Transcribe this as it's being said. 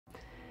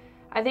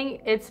I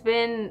think it's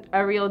been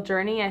a real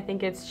journey. I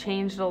think it's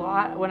changed a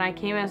lot. When I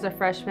came as a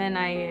freshman,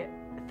 I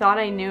thought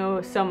I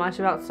knew so much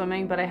about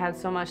swimming, but I had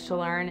so much to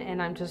learn,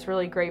 and I'm just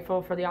really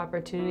grateful for the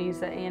opportunities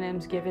that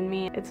A&M's given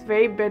me. It's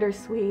very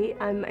bittersweet.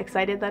 I'm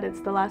excited that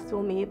it's the last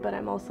we'll meet, but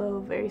I'm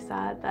also very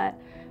sad that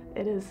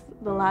it is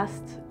the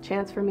last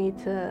chance for me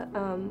to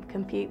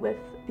compete with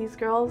these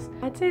girls.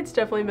 I'd say it's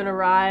definitely been a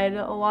ride,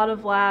 a lot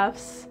of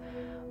laughs,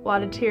 a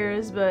lot of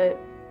tears, but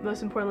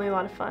most importantly, a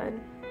lot of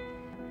fun.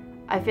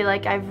 I feel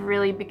like I've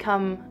really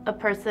become a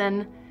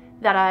person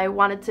that I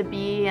wanted to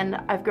be, and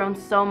I've grown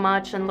so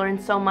much and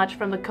learned so much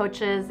from the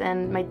coaches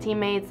and my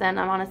teammates, and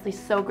I'm honestly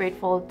so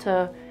grateful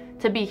to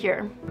be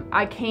here.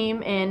 I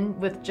came in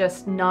with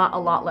just not a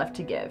lot left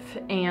to give,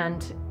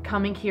 and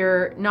coming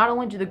here, not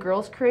only do the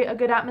girls create a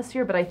good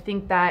atmosphere, but I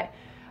think that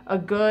a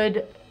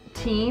good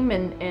team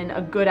and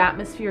a good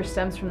atmosphere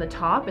stems from the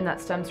top, and that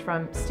stems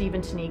from Steve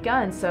and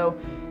Tanika, and so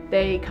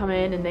they come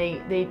in and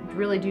they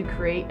really do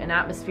create an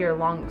atmosphere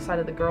alongside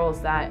of the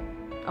girls that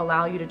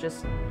allow you to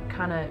just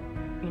kind of,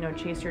 you know,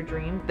 chase your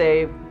dream.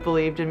 They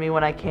believed in me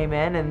when I came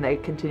in, and they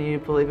continue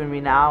to believe in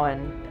me now,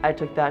 and I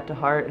took that to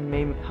heart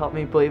and helped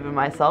me believe in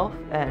myself,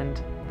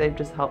 and they've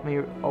just helped me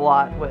a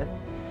lot with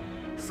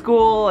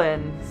school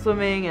and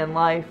swimming and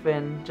life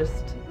and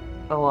just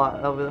a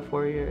lot over the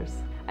 4 years.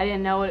 I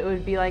didn't know what it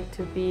would be like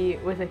to be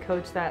with a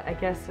coach that I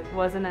guess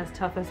wasn't as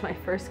tough as my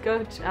first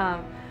coach,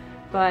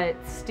 but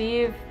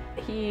Steve,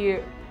 he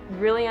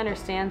really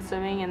understands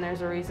swimming, and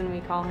there's a reason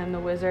we call him the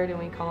wizard and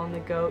we call him the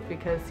GOAT,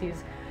 because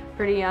he's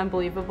pretty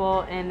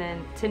unbelievable. And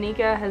then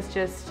Tanika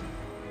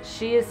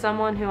she is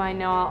someone who I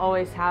know I'll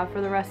always have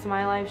for the rest of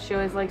my life. She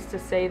always likes to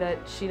say that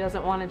she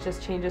doesn't want to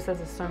just change us as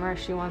a swimmer,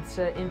 she wants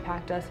to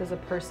impact us as a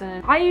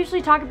person. I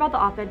usually talk about the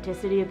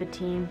authenticity of the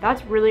team.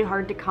 That's really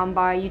hard to come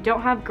by. You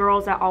don't have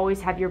girls that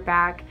always have your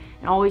back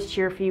and always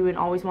cheer for you and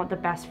always want the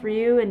best for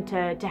you, and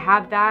to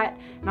have that,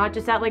 not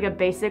just at like a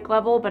basic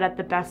level, but at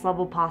the best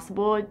level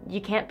possible,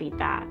 you can't beat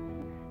that.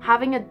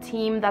 Having a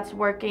team that's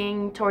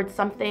working towards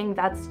something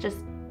that's just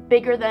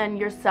bigger than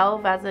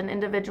yourself as an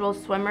individual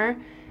swimmer,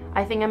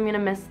 I think I'm gonna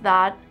miss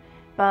that,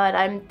 but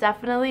I'm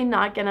definitely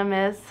not gonna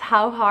miss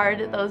how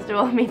hard those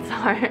dual meets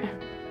are.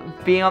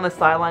 Being on the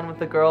sideline with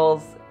the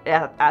girls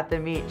at the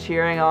meet,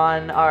 cheering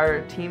on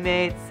our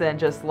teammates and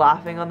just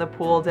laughing on the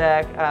pool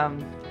deck,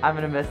 I'm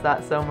gonna miss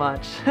that so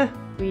much.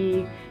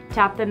 We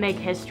tap the make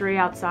history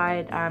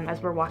outside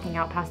as we're walking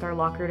out past our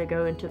locker to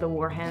go into the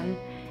war hymn,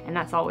 and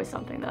that's always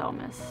something that I'll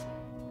miss.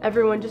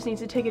 Everyone just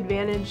needs to take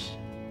advantage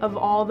of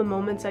all the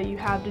moments that you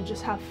have to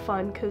just have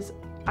fun, because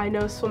I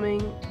know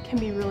swimming can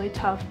be really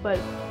tough, but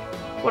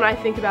when I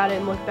think about it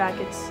and look back,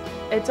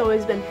 it's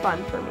always been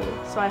fun for me.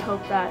 So I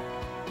hope that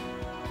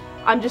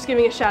I'm just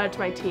giving a shout out to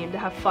my team to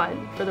have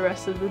fun for the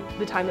rest of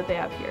the time that they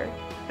have here.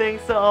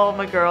 Thanks to all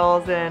my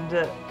girls and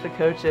the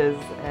coaches,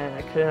 and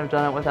I couldn't have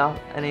done it without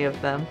any of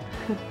them.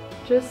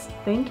 Just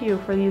thank you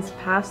for these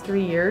past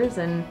 3 years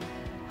and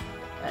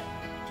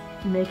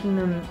making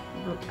them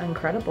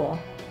incredible.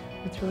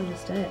 That's really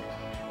just it.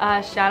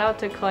 Shout out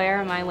to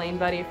Claire, my lane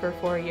buddy for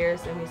 4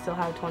 years, and we still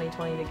have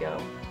 2020 to go.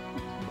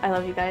 I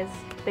love you guys.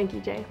 Thank you,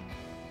 Jay.